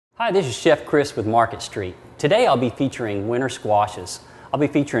Hi, this is Chef Chris with Market Street. Today I'll be featuring winter squashes. I'll be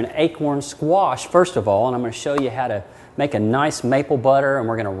featuring acorn squash first of all, and I'm going to show you how to make a nice maple butter, and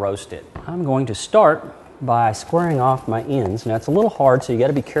we're going to roast it. I'm going to start by squaring off my ends. Now it's a little hard, so you got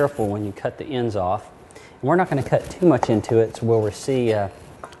to be careful when you cut the ends off. And we're not going to cut too much into it so we'll see a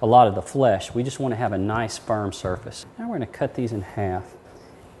lot of the flesh. We just want to have a nice firm surface. Now we're going to cut these in half.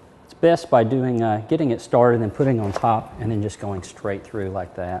 It's best by doing getting it started and putting on top and then just going straight through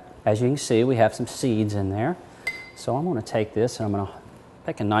like that. As you can see, we have some seeds in there. So I'm going to take this and I'm going to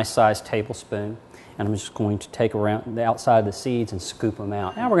take a nice sized tablespoon and I'm just going to take around the outside of the seeds and scoop them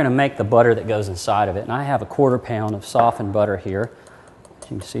out. Now we're going to make the butter that goes inside of it. And I have a 1/4 pound of softened butter here. As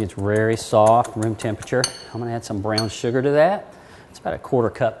you can see, it's very soft, room temperature. I'm going to add some brown sugar to that. It's about a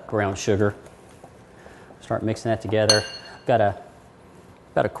 1/4 cup brown sugar. Start mixing that together. I've got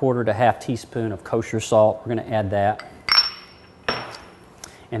about a 1/4 to 1/2 teaspoon of kosher salt. We're going to add that.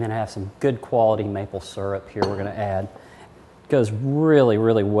 And then I have some good quality maple syrup here we're going to add. It goes really,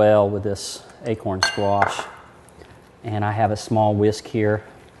 really well with this acorn squash. And I have a small whisk here.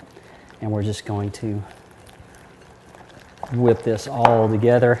 And we're just going to whip this all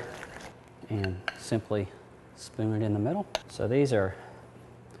together and simply spoon it in the middle. So these are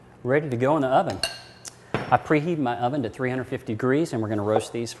ready to go in the oven. I preheated my oven to 350 degrees and we're going to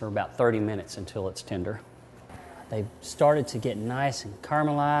roast these for about 30 minutes until it's tender. They've started to get nice and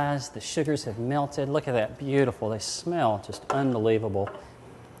caramelized. The sugars have melted. Look at that, beautiful. They smell just unbelievable.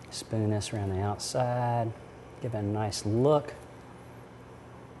 Spoon this around the outside, give it a nice look.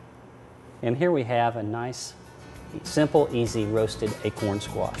 And here we have a nice, simple, easy roasted acorn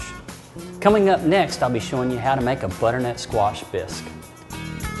squash. Coming up next, I'll be showing you how to make a butternut squash bisque.